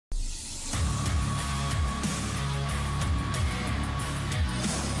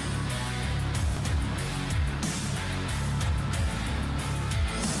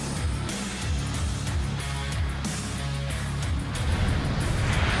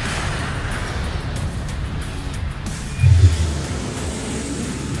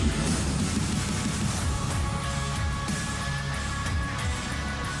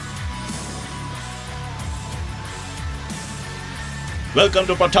Welcome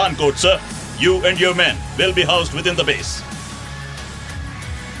to Pathankot, sir. You and your men will be housed within the base.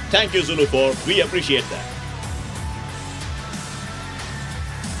 Thank you, Zulu 4. We appreciate that.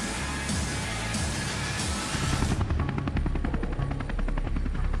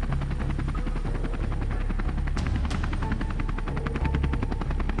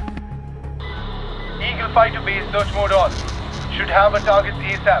 Eagle 5 to base, search mode on. Should have a target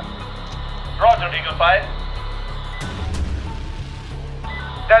ASAP. Roger, Eagle 5.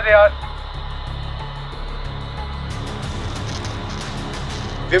 There they are.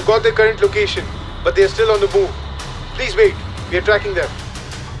 We've got their current location, but they're still on the move. Please wait. We are tracking them.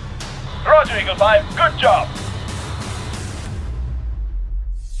 Roger, Eagle 5. Good job.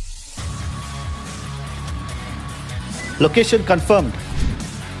 Location confirmed.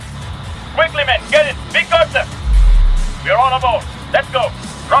 Quickly, men. Get it. We got them. We're on aboard. Let's go.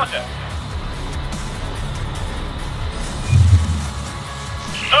 Roger.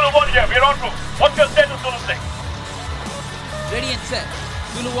 Zulu 1 here. We're en route. What's your status, Zulu 6? Ready and set.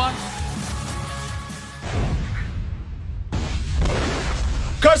 Zulu 1.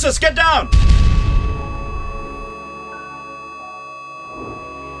 Curses, get down!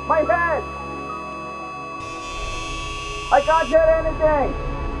 My head! I can't hear anything!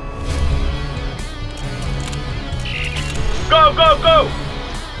 Go, go, go!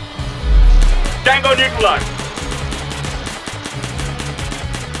 Tango neutralized.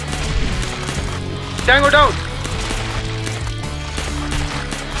 Tango down!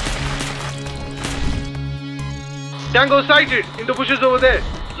 Tango sighted in the bushes over there.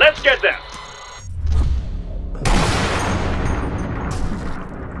 Let's get them.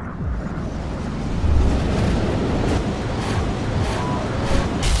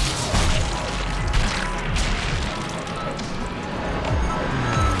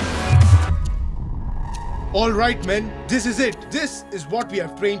 All right, men, this is it. This is what we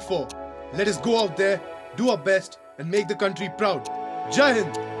have trained for. Let us go out there, do our best, and make the country proud. Jai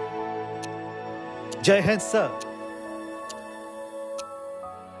Hind! Jai Hind, sir.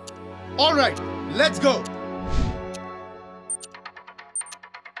 All right, let's go.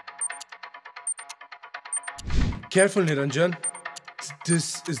 Careful, Niranjan.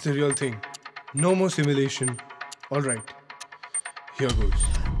 This is the real thing. No more simulation. All right, here goes.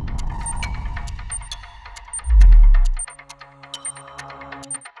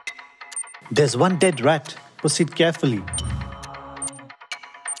 There's one dead rat. Proceed carefully.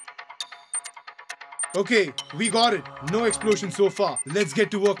 Okay, we got it. No explosion so far. Let's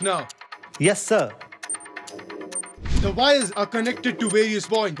get to work now. Yes, sir. The wires are connected to various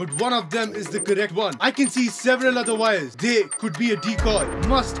points, but one of them is the correct one. I can see several other wires. They could be a decoy.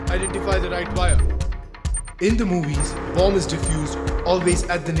 Must identify the right wire. In the movies, bomb is defused always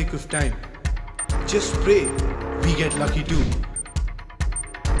at the nick of time. Just pray we get lucky too.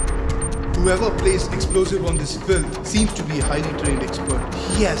 Whoever placed explosive on this film seems to be a highly trained expert.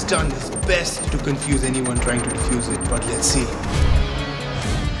 He has done his best to confuse anyone trying to defuse it, but let's see.